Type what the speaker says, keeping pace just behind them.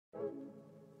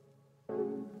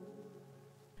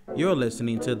You're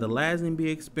listening to the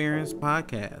Lazenby Experience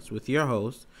podcast with your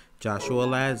host, Joshua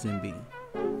Lazenby.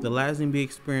 The Lazenby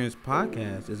Experience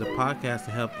podcast is a podcast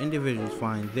to help individuals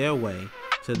find their way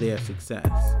to their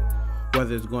success.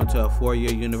 Whether it's going to a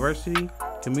four-year university,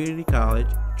 community college,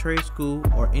 trade school,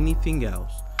 or anything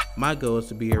else, my goal is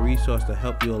to be a resource to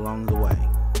help you along the way.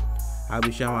 I'll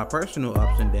be sharing my personal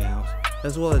ups and downs,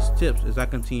 as well as tips as I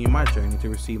continue my journey to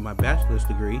receive my bachelor's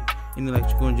degree in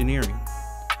electrical engineering.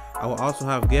 I will also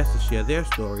have guests to share their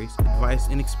stories, advice,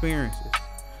 and experiences.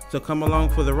 So come along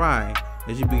for the ride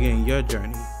as you begin your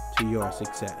journey to your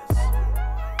success.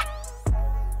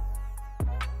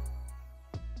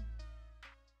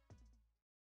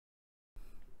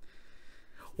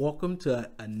 Welcome to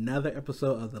another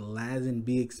episode of the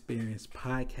Lazenby Experience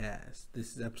podcast.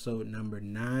 This is episode number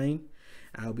 9.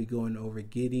 I'll be going over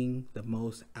getting the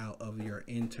most out of your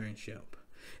internship.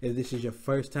 If this is your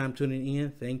first time tuning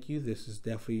in, thank you. This is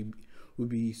definitely would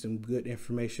be some good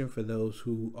information for those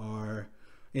who are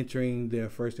entering their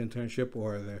first internship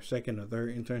or their second or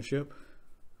third internship.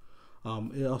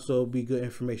 It'll also be good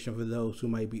information for those who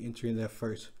might be entering their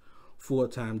first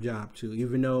full-time job too.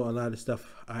 Even though a lot of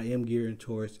stuff I am gearing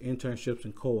towards internships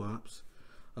and co-ops,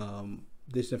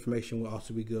 this information will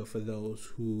also be good for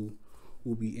those who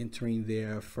will be entering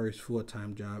their first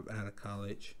full-time job out of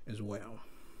college as well.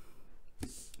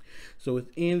 So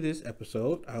within this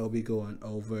episode, I will be going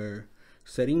over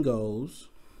setting goals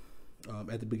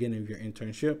at the beginning of your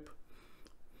internship,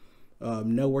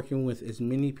 networking with as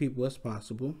many people as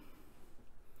possible,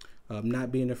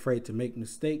 not being afraid to make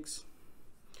mistakes,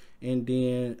 and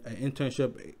then an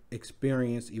internship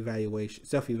experience evaluation,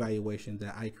 self-evaluation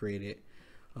that I created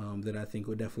that I think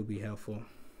will definitely be helpful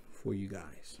for you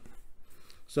guys.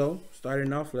 So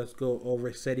starting off, let's go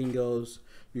over setting goals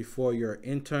before your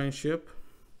internship.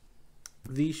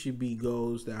 These should be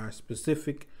goals that are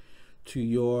specific to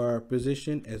your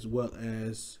position as well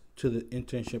as to the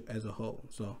internship as a whole.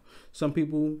 So some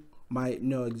people might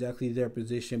know exactly their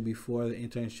position before the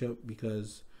internship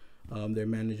because their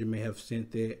manager may have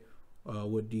sent it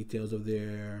with details of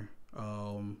their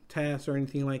tasks or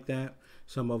anything like that.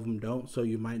 Some of them don't, so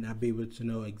you might not be able to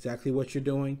know exactly what you're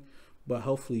doing, but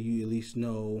hopefully you at least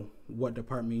know what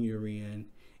department you're in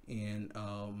and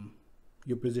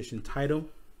your position title.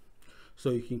 So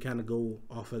you can kind of go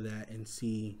off of that and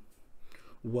see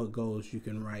what goals you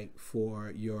can write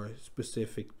for your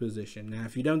specific position. Now,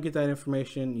 if you don't get that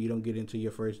information, you don't get into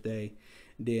your first day,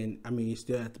 then, you're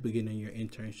still at the beginning of your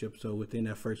internship. So within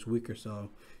that first week or so,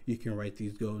 you can write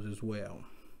these goals as well.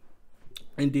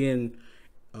 And then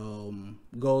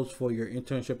goals for your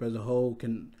internship as a whole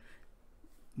can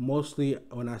mostly,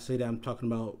 when I say that, I'm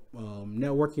talking about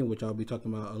networking, which I'll be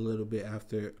talking about a little bit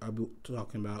after. I'll be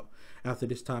talking about after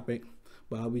this topic.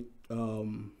 But I'll be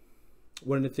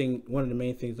one of the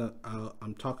main things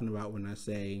I'm talking about when I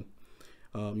say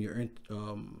your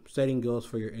setting goals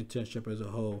for your internship as a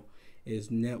whole is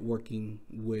networking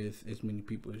with as many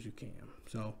people as you can.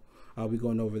 So I'll be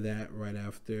going over that right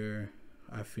after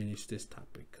I finish this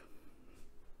topic.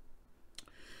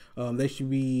 There should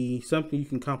be something you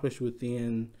can accomplish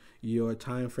within your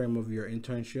time frame of your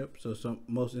internship. So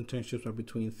most internships are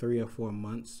between 3 or 4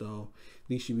 months. So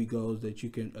these should be goals that you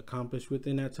can accomplish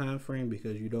within that time frame,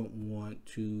 because you don't want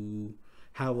to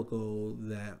have a goal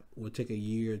that will take a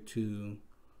year to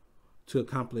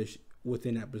accomplish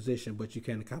within that position, but you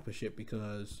can accomplish it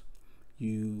because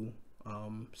you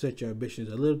set your ambitions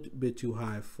a little bit too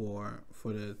high for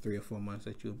the 3 or 4 months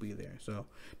that you'll be there. So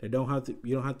you don't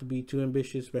have to be too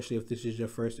ambitious, especially if this is your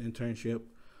first internship.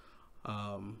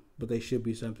 But they should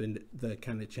be something that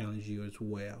kind of challenge you as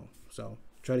well. So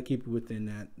try to keep it within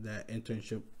that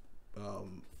internship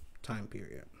time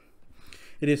period.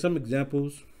 And then some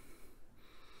examples,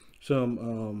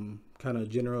 some kind of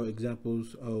general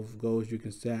examples of goals you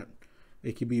can set.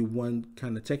 It could be one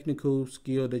kind of technical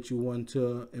skill that you want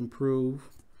to improve.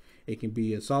 It can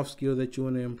be a soft skill that you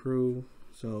want to improve.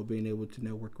 So being able to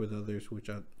network with others, which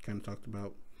I kind of talked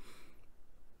about.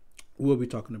 We'll be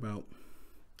talking about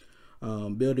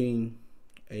building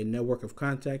a network of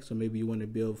contacts. So maybe you want to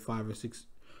build 5 or 6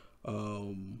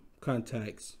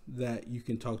 contacts that you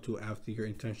can talk to after your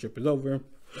internship is over.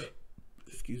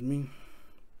 Excuse me.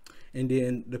 And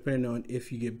then depending on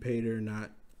if you get paid or not,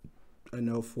 I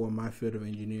know for my field of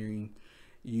engineering,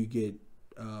 you get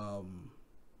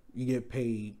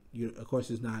paid. Of course,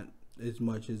 it's not as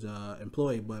much as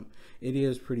employee, but it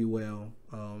is pretty well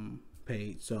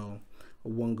paid. So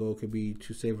one goal could be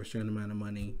to save a certain amount of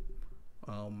money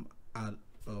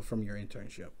from your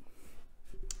internship.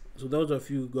 So those are a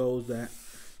few goals that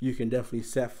you can definitely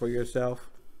set for yourself.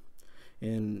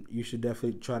 And you should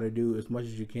definitely try to do as much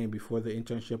as you can before the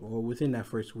internship or within that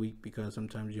first week, because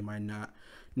sometimes you might not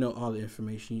know all the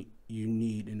information you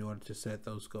need in order to set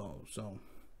those goals. So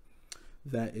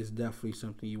that is definitely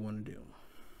something you want to do.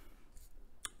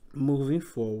 Moving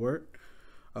forward,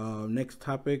 next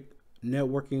topic,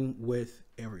 networking with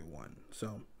everyone.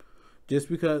 So just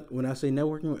because when I say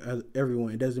networking with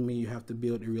everyone, it doesn't mean you have to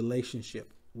build a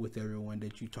relationship with everyone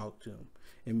that you talk to.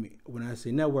 And when I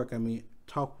say network, I mean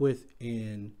talk with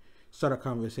and start a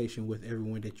conversation with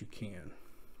everyone that you can.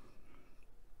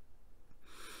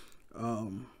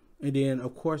 And then,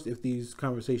 of course, if these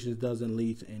conversations doesn't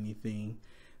lead to anything,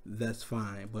 that's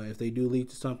fine. But if they do lead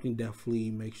to something,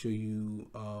 definitely make sure you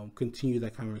continue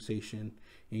that conversation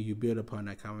and you build upon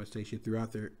that conversation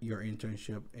throughout your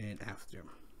internship and after.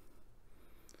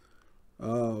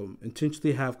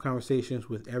 Intentionally have conversations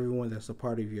with everyone that's a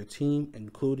part of your team,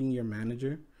 including your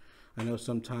manager. I know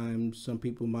sometimes some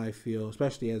people might feel,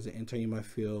 especially as an intern, you might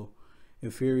feel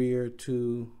inferior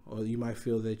to, or you might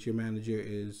feel that your manager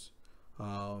is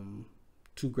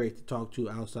too great to talk to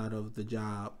outside of the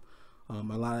job. A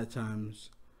lot of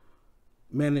times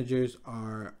managers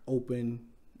are open,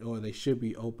 or they should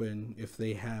be open if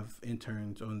they have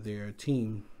interns on their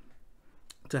team,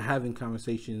 to having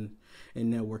conversations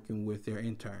and networking with their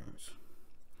interns.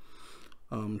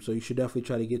 So you should definitely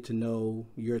try to get to know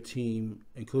your team,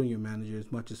 including your manager,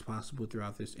 as much as possible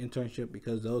throughout this internship,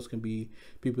 because those can be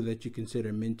people that you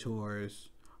consider mentors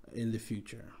in the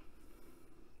future.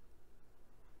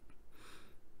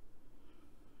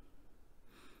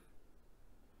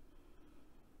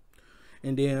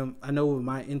 And then I know with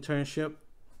my internship,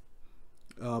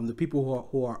 the people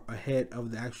who are ahead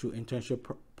of the actual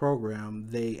internship program,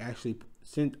 they actually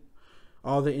sent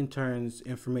all the interns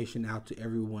information out to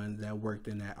everyone that worked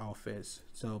in that office.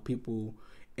 So people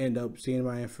end up seeing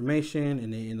my information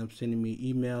and they end up sending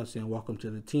me emails saying, welcome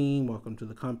to the team, welcome to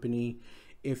the company.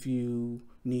 If you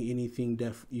need anything,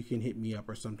 you can hit me up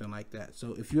or something like that.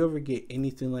 So if you ever get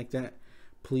anything like that,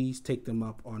 please take them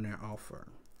up on their offer.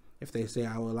 If they say,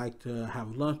 I would like to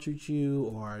have lunch with you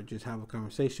or just have a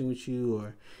conversation with you,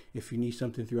 or if you need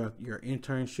something throughout your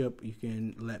internship, you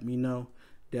can let me know.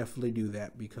 Definitely do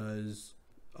that, because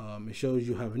it shows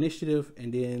you have initiative,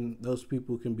 and then those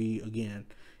people can be, again,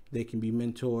 they can be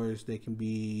mentors, they can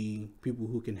be people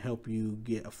who can help you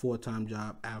get a full-time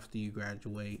job after you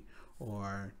graduate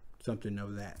or something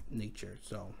of that nature.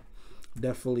 So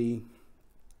definitely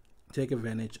take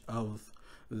advantage of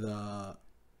the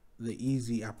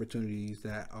easy opportunities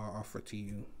that are offered to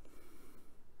you,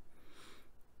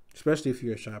 especially if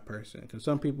you're a shy person, because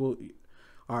some people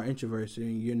are introverts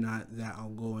and you're not that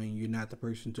outgoing. You're not the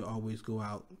person to always go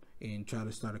out and try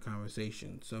to start a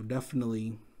conversation. So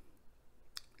definitely,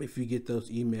 if you get those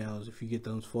emails, if you get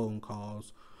those phone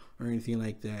calls or anything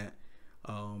like that,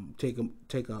 take them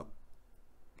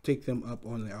up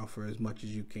on the offer as much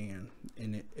as you can,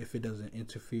 and if it doesn't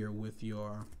interfere with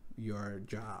your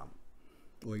job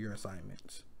or your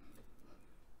assignments.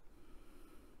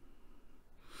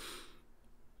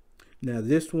 Now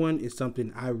this one is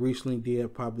something I recently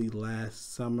did, probably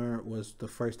last summer was the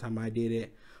first time I did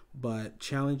it, but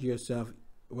challenge yourself,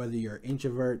 whether you're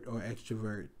introvert or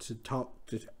extrovert, to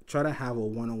try to have a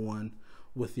one-on-one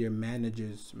with your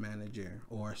manager's manager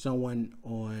or someone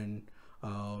on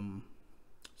an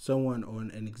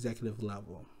executive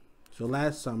level. So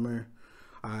last summer,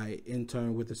 I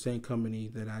interned with the same company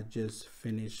that I just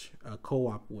finished a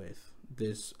co-op with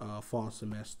this fall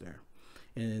semester.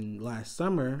 And last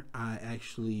summer, I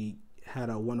actually had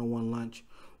a one-on-one lunch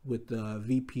with the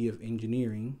VP of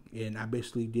engineering, and I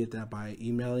basically did that by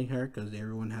emailing her, because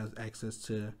everyone has access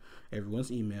to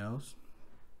everyone's emails.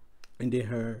 And then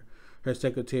her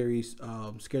secretaries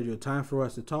scheduled time for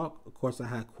us to talk. Of course, I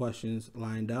had questions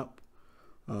lined up.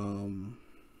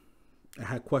 I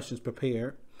had questions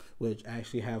prepared, which I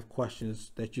actually have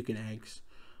questions that you can ask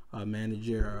a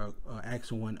manager or ask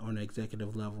someone on the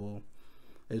executive level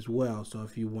as well. So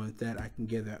if you want that, I can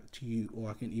give that to you, or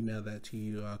I can email that to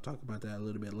you. I'll talk about that a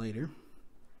little bit later.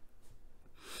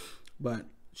 But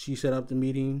she set up the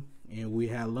meeting and we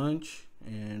had lunch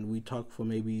and we talked for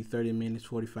maybe 30 minutes,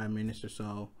 45 minutes or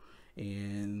so.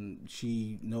 And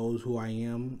she knows who I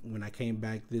am. When I came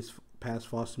back this past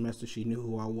fall semester, she knew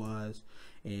who I was,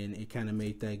 and it kind of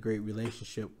made that great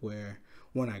relationship where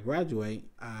when I graduate,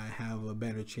 I have a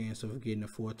better chance of getting a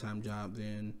full-time job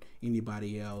than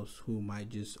anybody else who might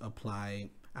just apply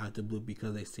out the blue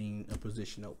because they've seen a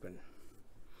position open.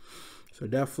 So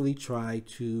definitely try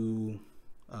to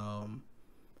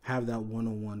have that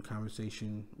one-on-one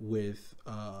conversation with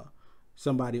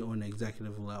somebody on the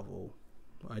executive level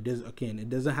It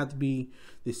doesn't have to be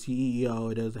the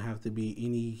CEO. It doesn't have to be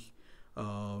any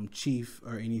chief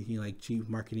or anything like chief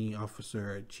marketing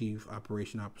officer, or chief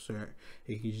operation officer.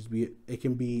 It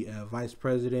can be a vice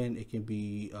president. It can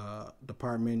be a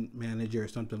department manager or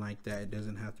something like that. It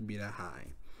doesn't have to be that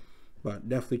high. But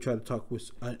definitely try to talk with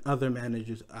other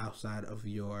managers outside of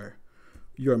your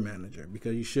manager,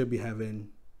 because you should be having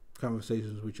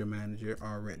conversations with your manager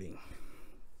already.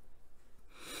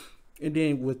 And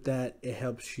then with that, it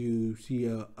helps you see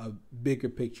a bigger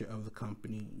picture of the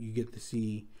company. You get to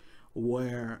see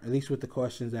where, at least with the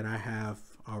questions that I have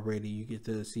already, you get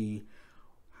to see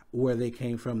where they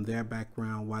came from, their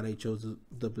background, why they chose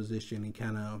the position, and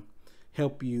kind of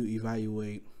help you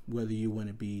evaluate whether you want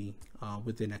to be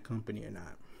within that company or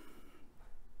not.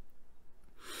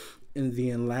 And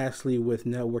then lastly, with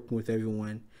networking with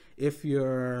everyone, if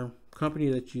your company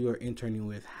that you are interning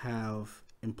with have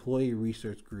employee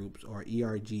research groups or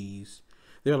ERGs,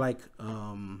 they're like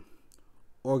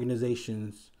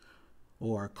organizations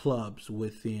or clubs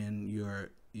within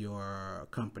your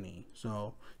company.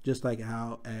 So just like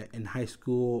how in high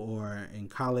school or in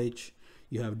college,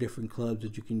 you have different clubs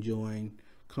that you can join.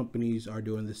 Companies are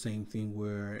doing the same thing,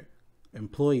 where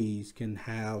employees can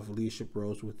have leadership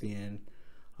roles within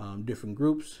different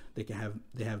groups. They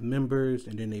have members,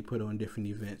 and then they put on different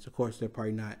events. Of course, they're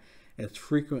probably not as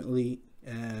frequently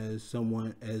as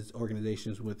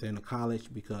organizations within a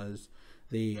college, because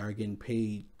they are getting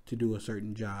paid to do a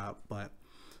certain job, but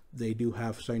they do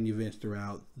have certain events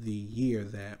throughout the year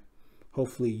that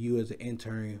hopefully you as an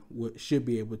intern should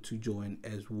be able to join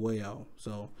as well.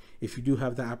 So if you do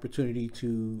have the opportunity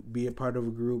to be a part of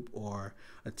a group or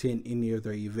attend any of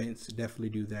their events, definitely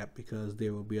do that, because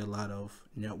there will be a lot of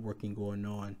networking going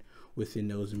on within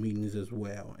those meetings as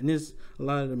well. And there's a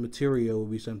lot of the material will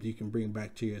be something you can bring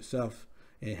back to yourself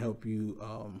and help you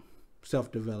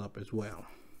self-develop as well.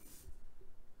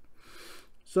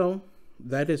 So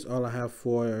that is all I have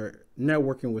for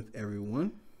networking with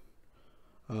everyone.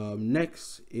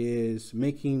 Next is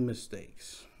making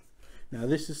mistakes. Now,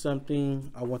 this is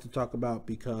something I want to talk about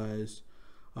because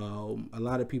a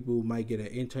lot of people might get an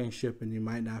internship and they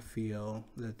might not feel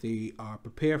that they are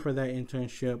prepared for that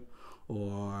internship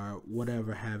or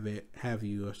whatever have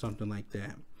you or something like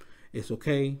that. It's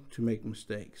okay to make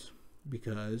mistakes,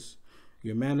 because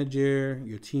your manager,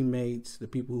 your teammates, the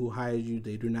people who hired you,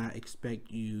 they do not expect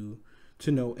you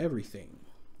to know everything.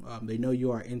 They know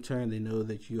you are an intern. They know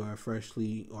that you are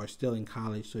freshly or still in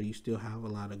college, so you still have a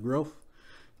lot of growth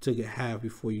to have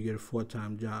before you get a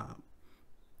full-time job.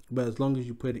 But as long as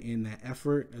you put in that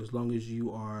effort, as long as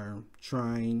you are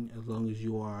trying, as long as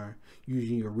you are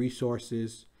using your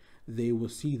resources, they will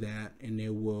see that, and they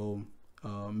will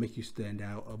make you stand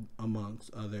out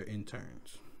amongst other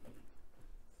interns.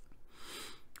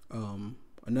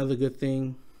 Another good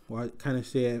thing, well, I kind of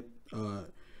said,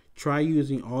 try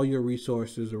using all your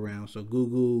resources around. So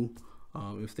Google,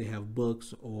 if they have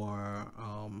books or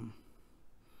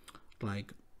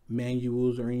like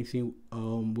manuals or anything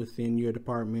within your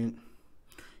department,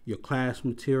 your class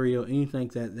material, anything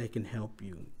like that can help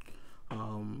you.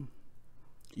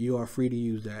 You are free to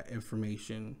use that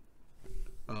information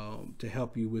to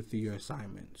help you with your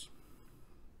assignments.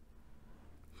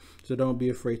 So don't be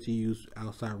afraid to use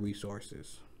outside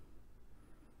resources.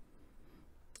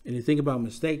 And the thing about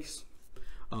mistakes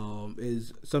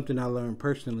is something I learned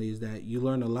personally, is that you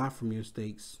learn a lot from your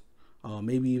mistakes,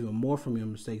 maybe even more from your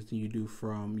mistakes than you do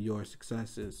from your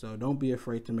successes. So don't be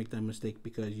afraid to make that mistake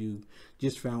because you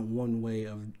just found one way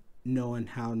of knowing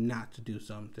how not to do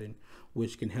something,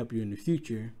 which can help you in the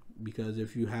future. Because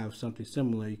if you have something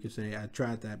similar, you can say, I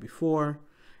tried that before,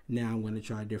 now I'm going to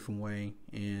try a different way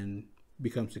and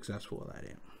become successful at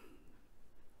it.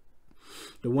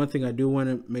 The one thing I do want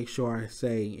to make sure I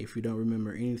say, if you don't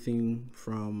remember anything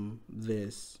from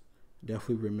this,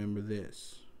 definitely remember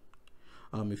this.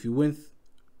 If you went,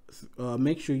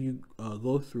 make sure you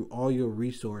go through all your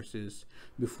resources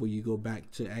before you go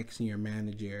back to asking your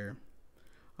manager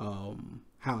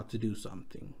how to do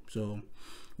something. So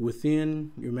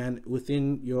within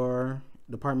your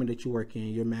department that you work in,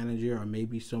 your manager or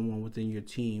maybe someone within your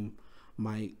team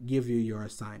might give you your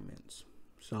assignments.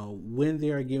 So when they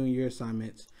are giving you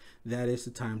assignments, that is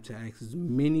the time to ask as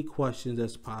many questions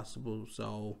as possible.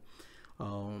 So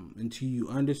until you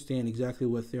understand exactly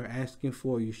what they're asking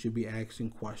for, you should be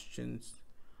asking questions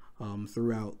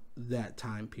throughout that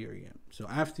time period. So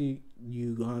after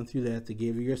you've gone through that, to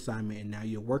give you your assignment, and now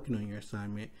you're working on your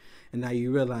assignment, and now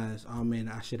you realize, oh man,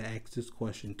 I should have asked this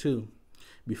question too.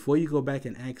 Before you go back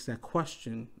and ask that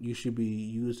question, you should be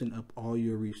using up all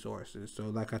your resources. So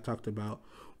like I talked about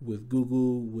with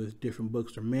Google, with different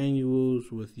books or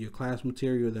manuals, with your class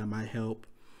material that might help,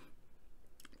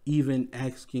 even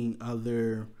asking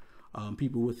other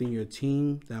people within your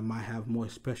team that might have more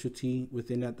specialty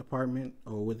within that department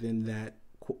or within that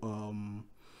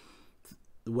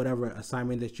whatever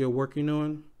assignment that you're working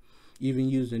on, even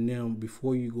using them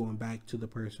before you going back to the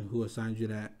person who assigned you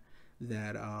that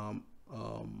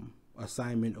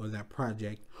assignment or that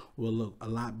project will look a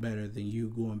lot better than you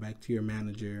going back to your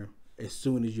manager as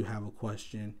soon as you have a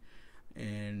question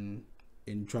and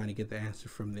trying to get the answer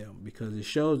from them, because it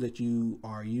shows that you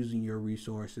are using your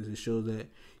resources. It shows that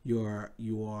you are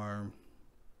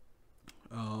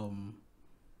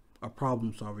a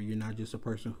problem solver. You're not just a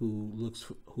person who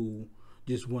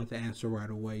just wants the answer right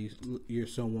away. You're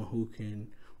someone who can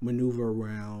maneuver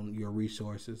around your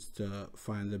resources to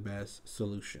find the best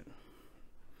solution.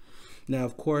 Now,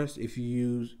 of course, if you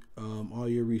use all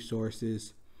your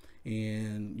resources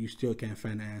and you still can't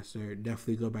find an answer,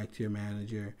 definitely go back to your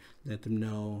manager. Let them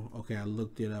know, okay, I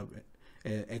looked it up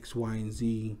at X, Y, and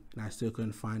Z, and I still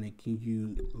couldn't find it. Can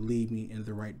you lead me in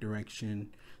the right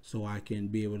direction so I can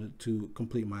be able to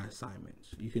complete my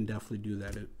assignments? You can definitely do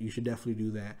that. You should definitely do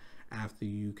that after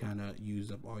you kind of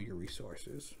use up all your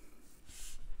resources.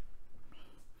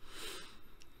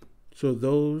 So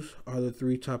those are the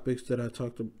 3 topics that I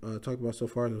talked about so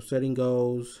far. So setting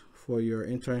goals for your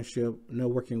internship,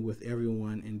 working with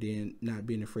everyone, and then not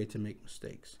being afraid to make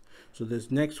mistakes. So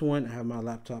this next one, I have my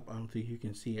laptop. I don't think you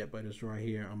can see it, but it's right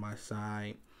here on my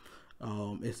side.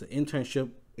 It's an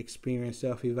internship experience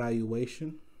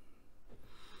self-evaluation.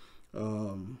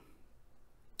 I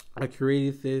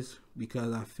created this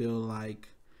because I feel like,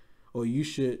 or you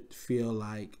should feel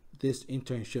like, this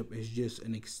internship is just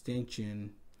an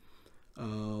extension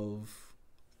of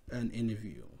an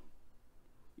interview.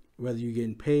 Whether you're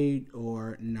getting paid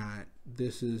or not,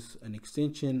 this is an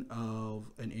extension of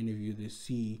an interview to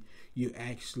see you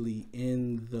actually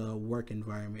in the work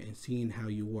environment and seeing how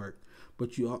you work.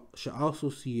 But you should also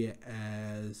see it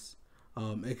as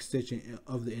extension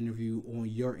of the interview on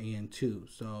your end too.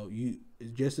 So you,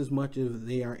 just as much as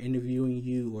they are interviewing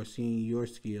you or seeing your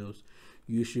skills,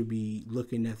 you should be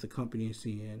looking at the company and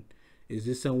seeing, is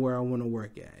this somewhere I want to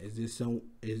work at?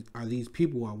 Are these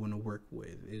people I want to work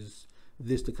with? Is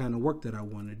this the kind of work that I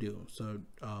want to do? So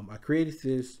I created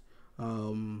this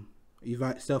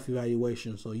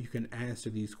self-evaluation so you can answer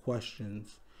these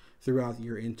questions throughout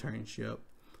your internship.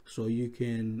 So you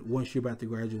can, once you're about to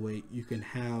graduate, you can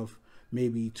have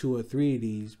maybe 2 or 3 of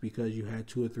these because you had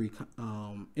 2 or 3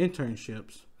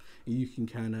 internships, and you can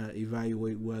kind of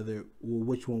evaluate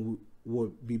which one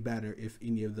would be better if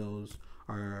any of those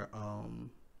are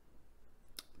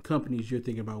companies you're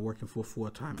thinking about working for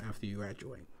full-time after you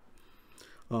graduate.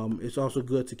 It's also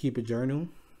good to keep a journal.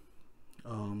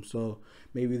 So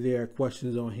maybe there are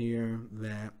questions on here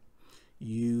that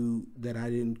I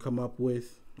didn't come up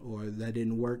with or that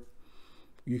didn't work.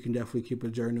 You can definitely keep a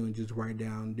journal and just write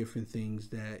down different things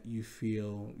that you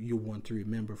feel you want to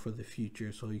remember for the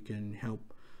future, so you can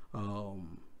help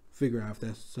figure out if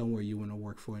that's somewhere you want to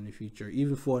work for in the future,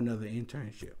 even for another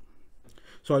internship.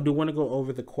 So I do want to go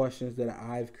over the questions that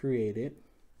I've created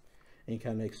and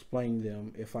kind of explain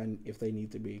them if they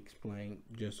need to be explained,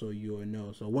 just so you'll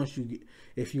know. So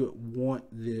if you want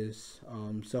this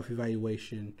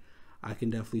self-evaluation, I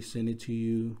can definitely send it to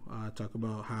you. Talk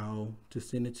about how to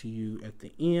send it to you at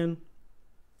the end.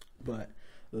 But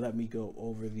let me go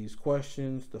over these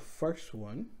questions. The first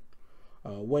one,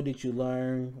 what did you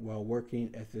learn while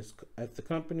working at the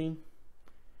company?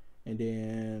 And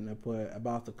then I put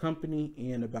about the company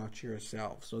and about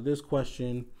yourself. So this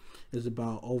question is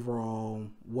about overall,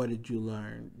 what did you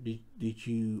learn?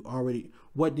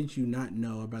 What did you not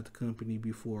know about the company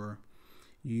before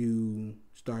you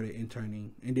started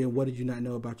interning? And then what did you not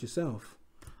know about yourself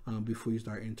before you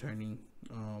start interning?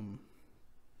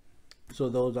 So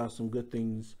those are some good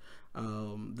things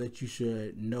that you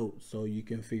should note, so you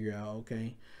can figure out,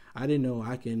 okay, I didn't know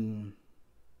I can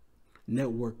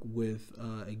network with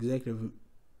an executive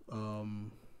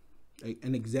and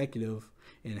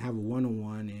have a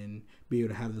one-on-one and be able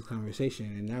to have this conversation,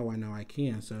 and now I know I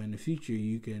can. So in the future,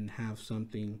 you can have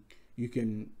something, you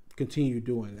can continue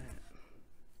doing that.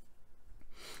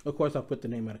 Of course, I'll put the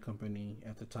name of the company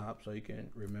at the top so you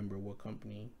can remember what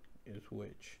company is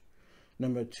which.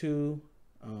 Number 2,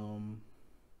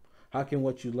 how can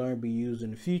what you learn be used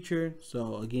in the future?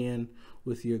 So again,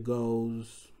 with your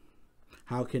goals,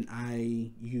 how can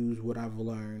I use what I've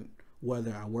learned,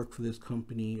 whether I work for this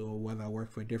company or whether I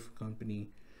work for a different company?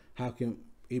 How can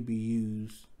it be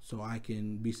used so I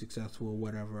can be successful at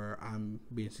whatever I'm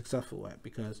being successful at.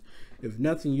 Because if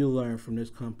nothing you learn from this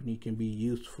company can be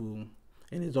useful,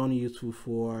 and it's only useful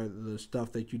for the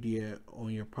stuff that you did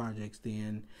on your projects,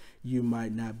 then you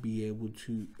might not be able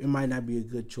to. It might not be a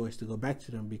good choice to go back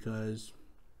to them, because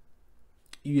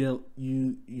you're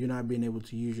not being able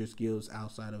to use your skills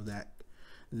outside of that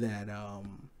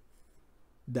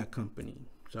company.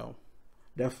 So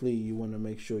definitely you want to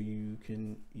make sure you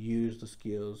can use the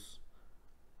skills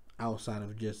outside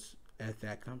of just at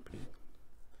that company.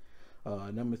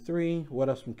 Number 3, what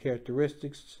are some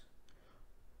characteristics?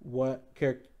 What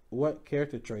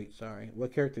character traits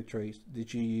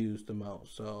did you use the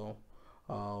most? So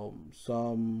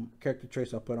some character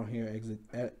traits I put on here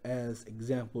as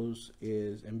examples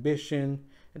is ambition,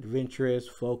 adventurous,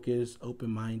 focused,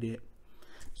 open-minded.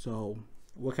 So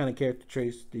what kind of character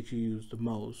traits did you use the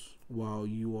most while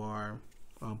you are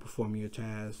performing your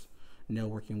tasks,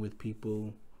 networking with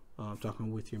people,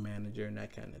 talking with your manager, and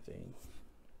that kind of thing?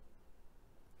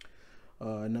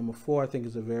 Number 4, I think,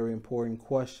 is a very important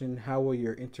question. How were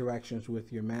your interactions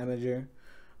with your manager?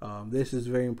 This is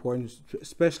very important,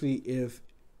 especially if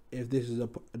this is a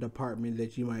department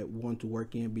that you might want to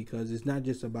work in, because it's not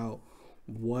just about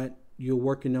what you're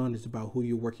working on, it's about who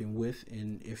you're working with.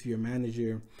 And if your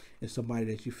manager is somebody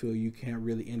that you feel you can't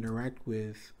really interact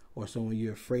with, or someone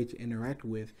you're afraid to interact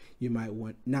with, you might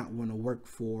not want to work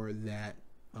for that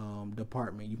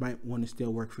department. You might want to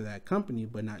still work for that company,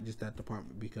 but not just that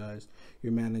department, because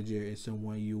your manager is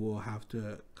someone you will have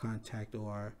to contact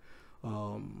or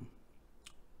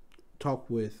talk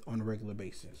with on a regular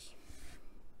basis.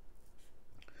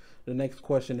 The next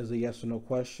question is a yes or no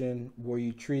question. Were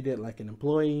you treated like an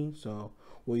employee? So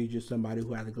were you just somebody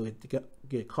who had to go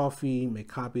get coffee, make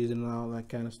copies and all that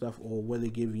kind of stuff? Or were they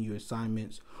giving you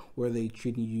assignments? Were they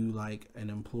treating you like an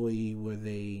employee? Were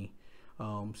they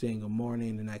saying good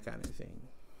morning and that kind of thing?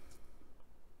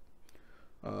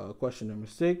 Question number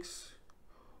 6.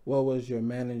 What was your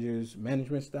manager's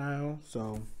management style?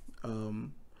 So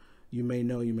you may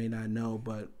know, you may not know,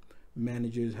 but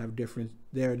managers have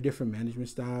there are different management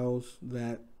styles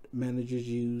that managers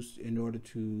use in order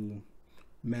to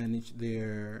manage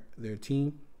their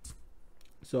team.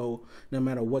 So no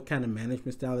matter what kind of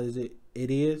management style is that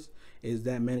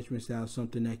management style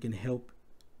something that can help?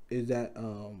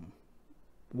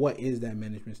 What is that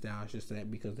management style, I should say?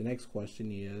 Because the next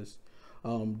question is,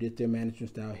 did their management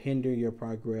style hinder your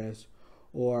progress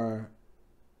or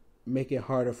make it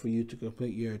harder for you to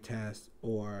complete your tasks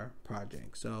or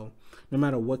project? So no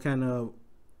matter what kind of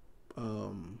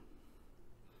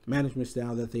management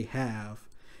style that they have,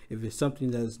 if it's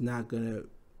something that's not going to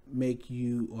make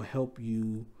you or help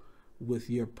you with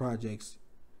your projects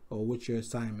or with your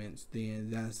assignments, then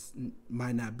that's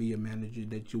might not be a manager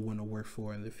that you want to work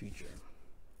for in the future.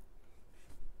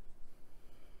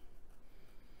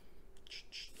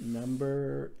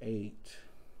 Number 8.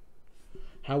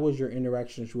 How was your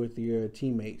interactions with your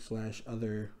teammates /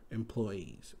 other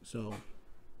employees? So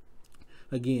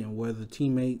again, were the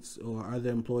teammates or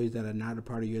other employees that are not a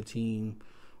part of your team,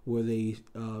 were they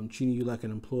treating you like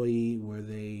an employee? Were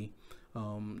they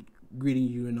greeting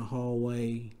you in the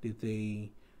hallway? Did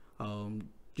they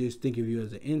just think of you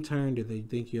as an intern? Did they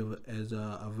think you as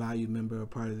a valued member or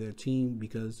part of their team?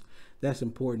 Because that's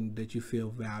important, that you feel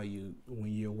valued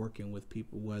when you're working with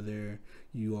people, whether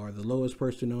you are the lowest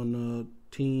person on the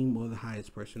team or the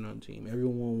highest person on the team.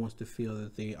 Everyone wants to feel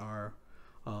that they are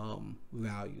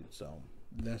valued. So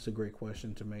that's a great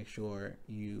question to make sure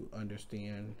you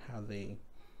understand how they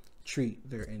treat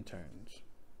their interns.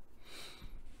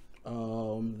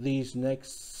 These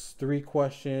next 3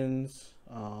 questions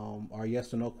are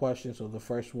yes or no questions. So the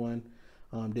first one,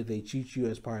 did they treat you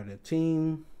as part of the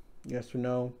team? Yes or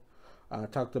no. I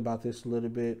talked about this a little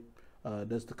bit.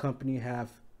 Does the company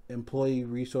have employee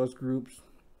resource groups,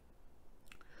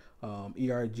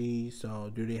 ERG? So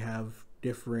do they have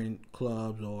different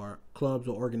clubs or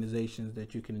organizations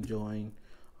that you can join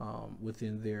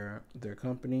within their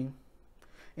company?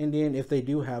 And then if they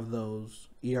do have those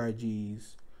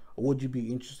ERGs, would you be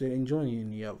interested in joining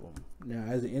any of them? Now,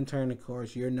 as an intern, of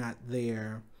course, you're not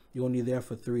there. You're only there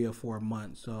for 3 or 4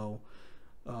 months. So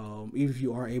even if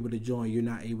you are able to join, you're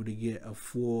not able to get a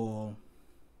full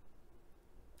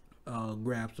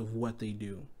grasp of what they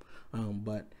do.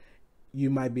 But you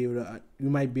might be able to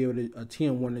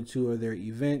attend 1 or 2 of their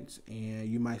events, and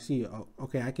you might see,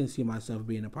 okay, I can see myself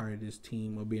being a part of this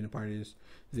team or being a part of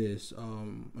this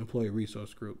employee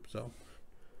resource group. So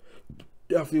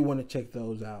definitely want to check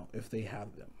those out if they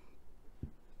have them.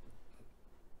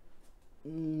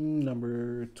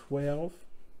 Number 12.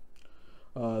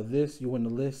 You want to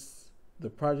list the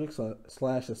projects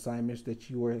slash assignments that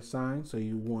you were assigned. So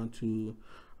you want to,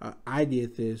 I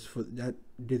did this for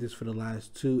the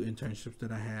last 2 internships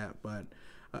that I had, but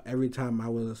every time I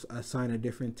was assigned a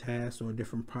different task or a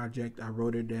different project, I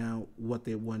wrote it down what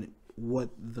they wanted, what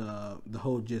the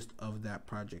whole gist of that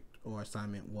project or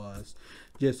assignment was,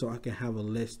 just so I can have a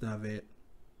list of it.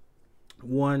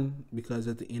 One, because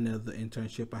at the end of the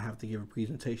internship I have to give a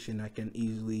presentation, I can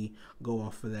easily go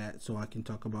off of that so I can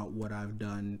talk about what I've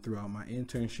done throughout my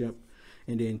internship.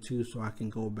 And then 2, so I can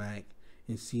go back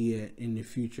and see it in the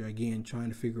future, again trying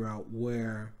to figure out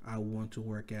where I want to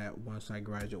work at once I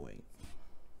graduate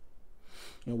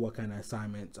and what kind of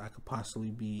assignments I could possibly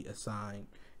be assigned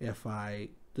if I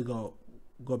to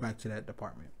go back to that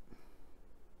department.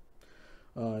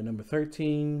 Number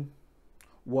 13,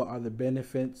 what are the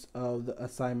benefits of the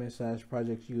assignment slash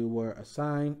projects you were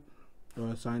assigned or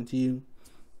assigned to you?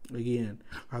 Again,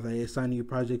 are they assigning you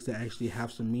projects that actually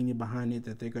have some meaning behind it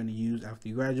that they're going to use after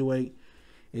you graduate?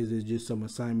 Is it just some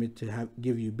assignment to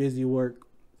give you busy work?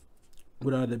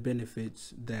 What are the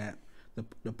benefits that the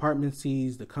department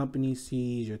sees, the company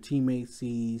sees, your teammates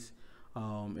sees,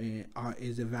 and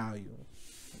is it value?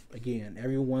 Again,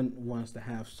 everyone wants to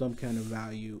have some kind of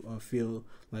value or feel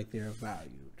like they're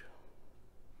valued.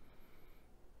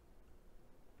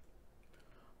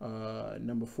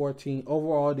 Number 14,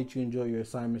 overall, did you enjoy your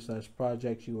assignment slash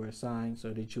projects you were assigned?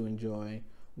 So did you enjoy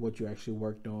what you actually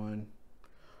worked on?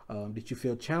 Did you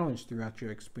feel challenged throughout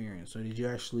your experience? Or did you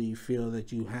actually feel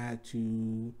that you had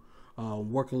to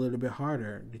work a little bit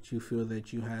harder? Did you feel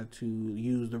that you had to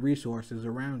use the resources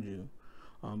around you?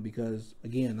 Because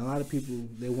again, a lot of people,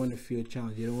 they want to feel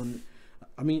challenged. They don't want.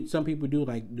 I mean, some people do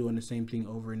like doing the same thing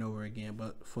over and over again.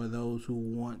 But for those who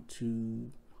want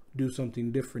to do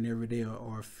something different every day,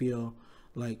 or feel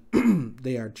like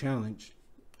they are challenged,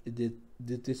 did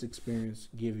this experience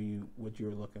give you what you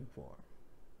were looking for?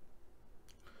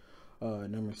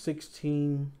 Number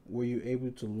 16, were you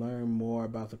able to learn more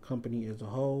about the company as a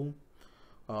whole?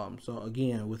 So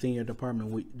again, within your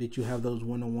department, did you have those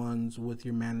one-on-ones with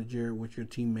your manager, with your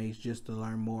teammates, just to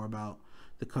learn more about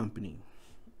the company?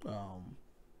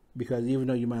 Because even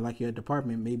though you might like your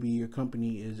department, maybe your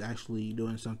company is actually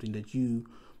doing something that you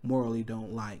morally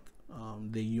don't like.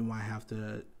 Then you might have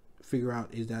to figure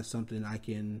out, is that something I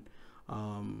can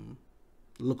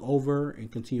look over and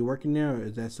continue working there, or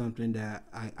is that something that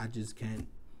I just can't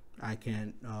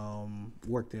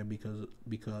work there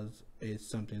because it's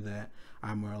something that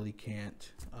I morally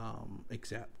can't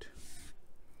accept.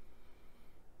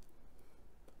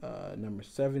 Number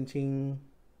 17.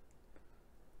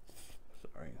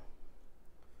 Sorry.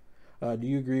 Do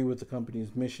you agree with the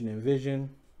company's mission and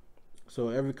vision? So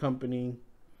every company,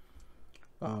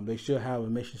 they should have a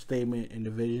mission statement and a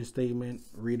vision statement.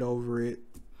 Read over it.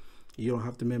 You don't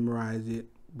have to memorize it,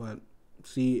 but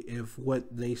see if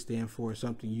what they stand for is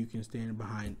something you can stand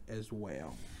behind as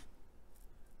well.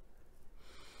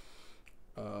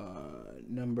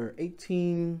 Number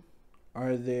 18,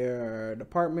 are there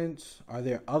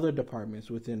other departments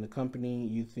within the company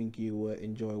you think you would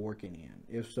enjoy working in?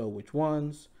 If so, which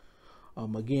ones?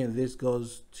 Again, this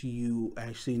goes to you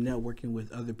actually networking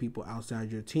with other people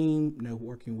outside your team,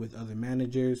 networking with other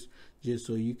managers, just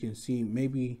so you can see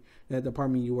maybe that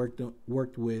department you worked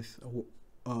with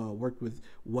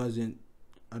wasn't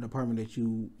a department that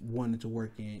you wanted to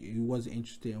work in. You wasn't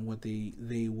interested in what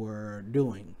they were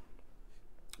doing,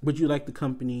 but you like the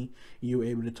company. You were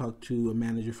able to talk to a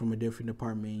manager from a different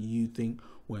department, and you think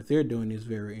what they're doing is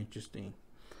very interesting.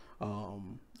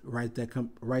 Write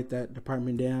that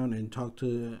department down and talk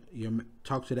to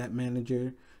that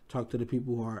manager, talk to the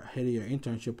people who are head of your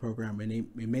internship program, and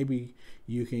maybe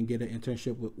you can get an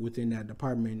internship within that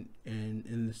department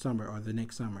in the summer or the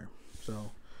next summer. So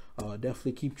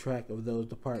definitely keep track of those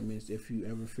departments if you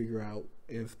ever figure out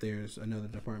if there's another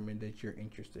department that you're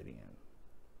interested in.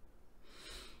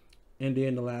 And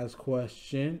then the last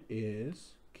question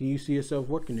is, can you see yourself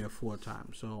working there full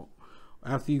time? So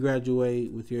after you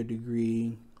graduate with your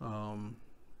degree,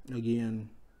 again,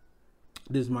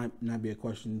 this might not be a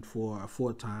question for a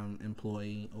full-time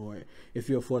employee, or if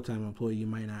you're a full-time employee, you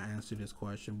might not answer this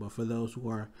question. But for those who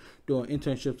are doing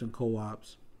internships and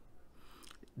co-ops,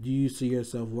 do you see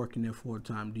yourself working there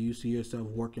full-time? Do you see yourself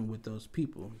working with those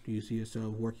people? Do you see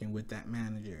yourself working with that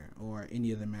manager or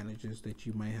any of the managers that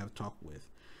you might have talked with?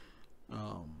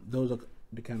 Those are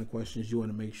the kind of questions you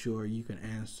want to make sure you can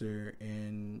answer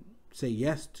and say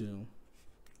yes to,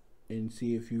 and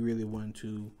see if you really want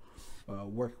to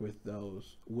work with this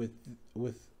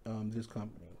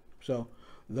company. So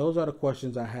those are the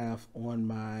questions I have on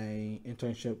my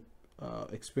internship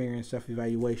experience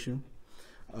self-evaluation.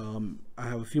 I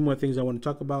have a few more things I want to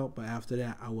talk about, but after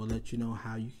that, I will let you know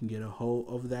how you can get a hold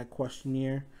of that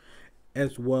questionnaire,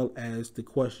 as well as the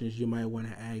questions you might want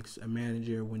to ask a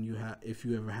manager if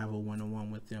you ever have a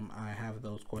one-on-one with them. I have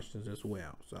those questions as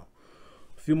well. So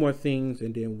a few more things,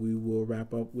 and then we will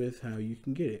wrap up with how you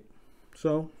can get it.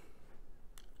 So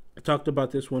I talked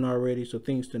about this one already, so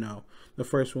things to know. The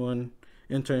first one,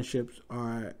 internships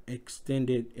are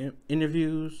extended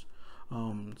interviews.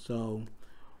 So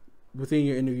within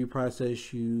your interview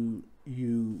process, you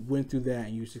went through that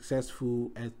and you're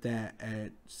successful at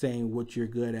saying what you're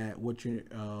good at, what you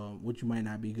might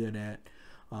not be good at,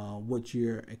 what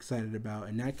you're excited about,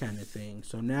 and that kind of thing.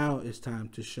 So now it's time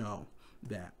to show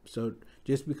that. So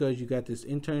just because you got this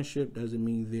internship doesn't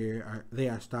mean they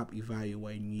are stop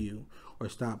evaluating you or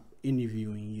stop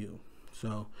interviewing you.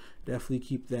 So definitely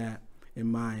keep that in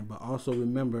mind, but also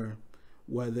remember,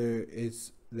 whether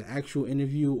it's the actual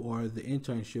interview or the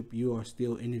internship, you are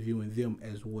still interviewing them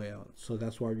as well. So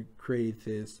that's why we created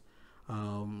this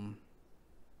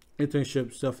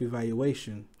internship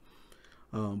self-evaluation,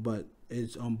 but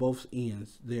it's on both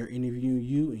ends. They're interviewing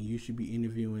you and you should be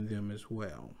interviewing them as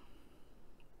well.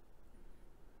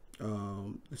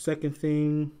 The second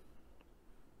thing,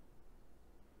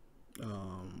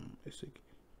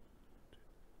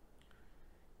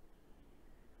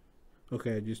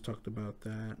 okay, I just talked about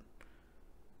that.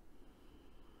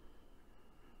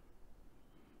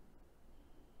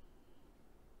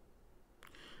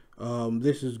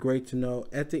 This is great to know.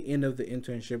 At the end of the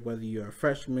internship, whether you're a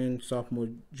freshman, sophomore,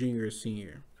 junior, or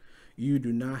senior, you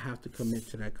do not have to commit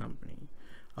to that company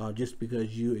just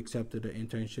because you accepted an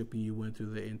internship and you went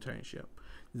through the internship.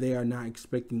 They are not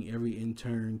expecting every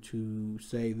intern to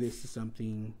say, this is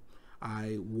something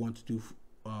I want to do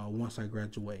once I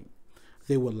graduate.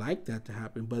 They would like that to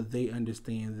happen, but they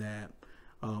understand that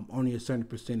only a certain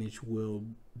percentage will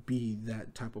be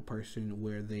that type of person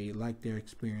where they like their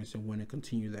experience and want to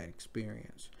continue that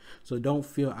experience. So don't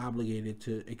feel obligated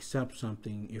to accept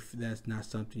something if that's not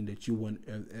something that you want,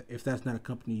 if that's not a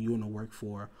company you want to work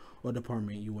for or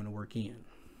department you want to work in.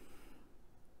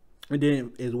 And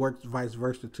then it works vice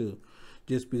versa too.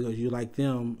 Just because you like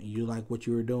them and you like what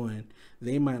you were doing,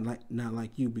 they might not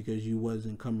like you because you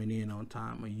wasn't coming in on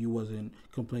time or you wasn't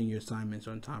completing your assignments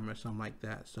on time or something like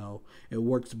that. So it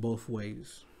works both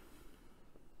ways.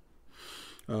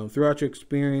 Throughout your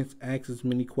experience, ask as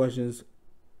many questions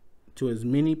to as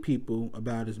many people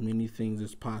about as many things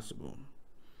as possible.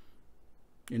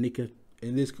 And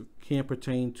this can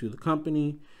pertain to the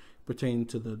company, pertain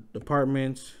to the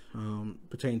departments,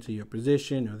 pertain to your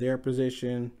position or their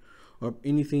position, or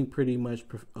anything pretty much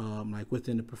like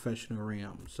within the professional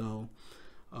realm. So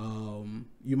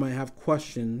you might have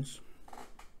questions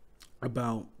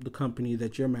about the company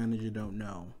that your manager don't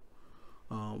know.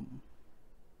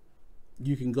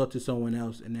 You can go to someone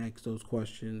else and ask those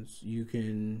questions. You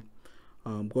can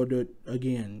go to,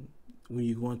 again, when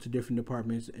you go into different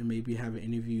departments and maybe have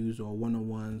interviews or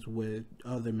one-on-ones with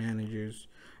other managers,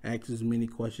 ask as many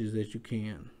questions as you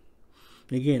can.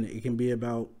 Again, it can be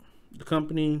about the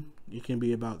company, it can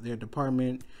be about their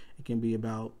department, it can be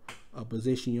about a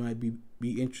position you might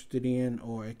be interested in,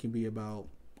 or it can be about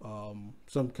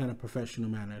some kind of professional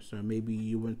matter. So maybe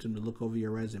you want them to look over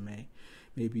your resume,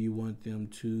 maybe you want them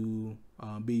to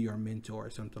be your mentor or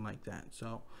something like that.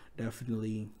 So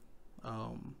definitely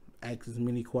ask as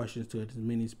many questions to as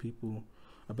many people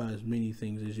about as many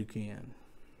things as you can.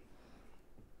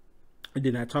 And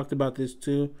then I talked about this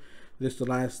too. This is the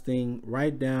last thing.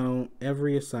 Write down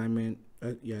every assignment.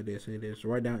 Yeah, I did say this.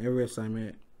 Write down every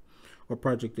assignment or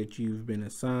project that you've been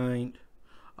assigned.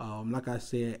 Like I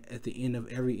said, at the end of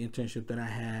every internship that I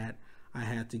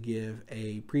had to give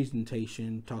a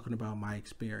presentation talking about my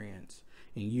experience.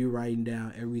 And you writing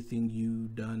down everything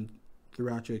you've done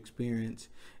throughout your experience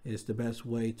is the best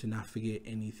way to not forget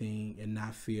anything and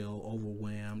not feel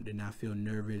overwhelmed and not feel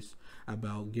nervous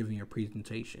about giving your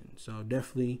presentation. So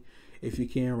definitely, if you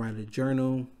can, write a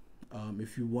journal.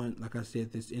 If you want, like I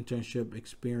said, this internship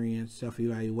experience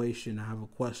self-evaluation, I have a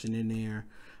question in there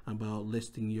about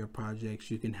listing your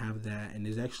projects. You can have that, and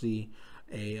there's actually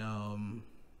it's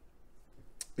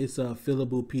a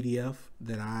fillable PDF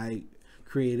that I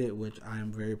created, which I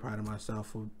am very proud of myself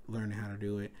for learning how to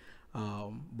do it.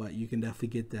 But you can definitely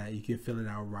get that. You can fill it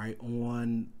out right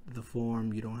on the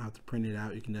form. You don't have to print it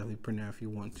out. You can definitely print it out if you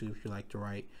want to, if you like to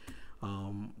write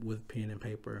with pen and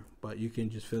paper. But you can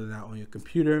just fill it out on your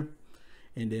computer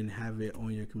and then have it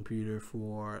on your computer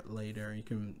for later. You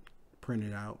can print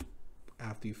it out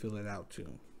after you fill it out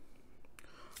too.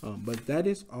 But that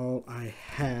is all I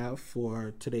have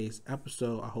for today's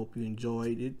episode. I hope you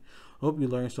enjoyed it. I hope you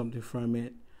learned something from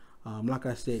it. Like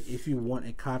I said, if you want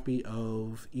a copy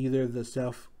of either the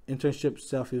internship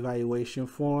self-evaluation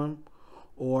form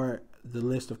or the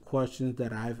list of questions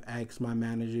that I've asked my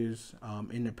managers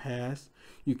in the past,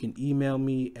 you can email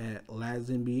me at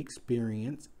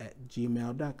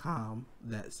lazenbyexperience@gmail.com.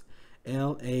 That's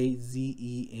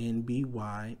LAZENBY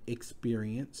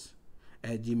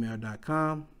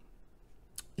experience@gmail.com.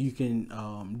 You can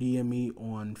DM me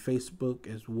on Facebook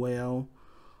as well.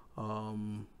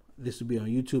 This will be on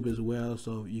YouTube as well,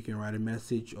 so you can write a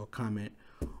message or comment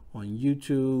on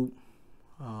YouTube.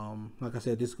 Like I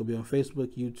said, this will be on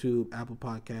Facebook, YouTube, Apple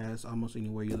Podcasts, almost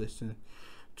anywhere you listen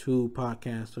to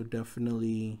podcasts. So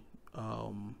definitely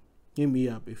hit me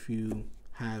up if you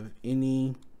have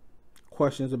any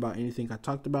questions about anything I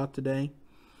talked about today.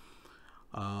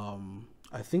 I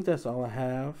think that's all I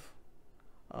have.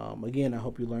 Again, I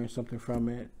hope you learned something from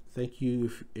it. Thank you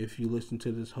if you listen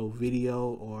to this whole video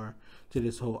or to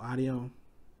this whole audio.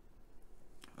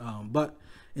 But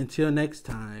until next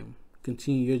time,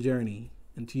 continue your journey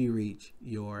until you reach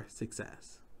your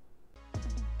success.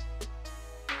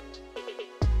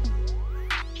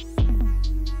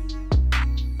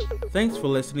 Thanks for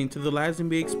listening to the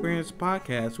Lazenby Experience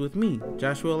podcast with me,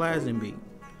 Joshua Lazenby. I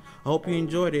hope you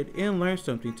enjoyed it and learned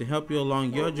something to help you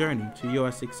along your journey to your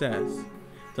success.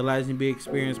 The Lazenby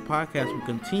Experience podcast will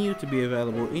continue to be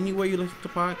available anywhere you listen to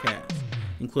podcasts,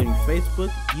 including Facebook,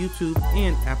 YouTube,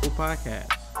 and Apple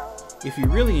Podcasts. If you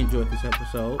really enjoyed this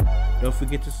episode, don't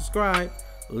forget to subscribe,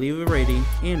 leave a rating,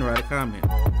 and write a comment.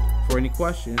 For any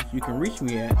questions, you can reach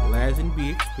me at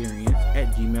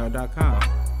lazenbyexperience@gmail.com.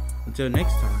 Until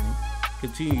next time,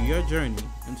 continue your journey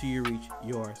until you reach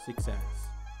your success.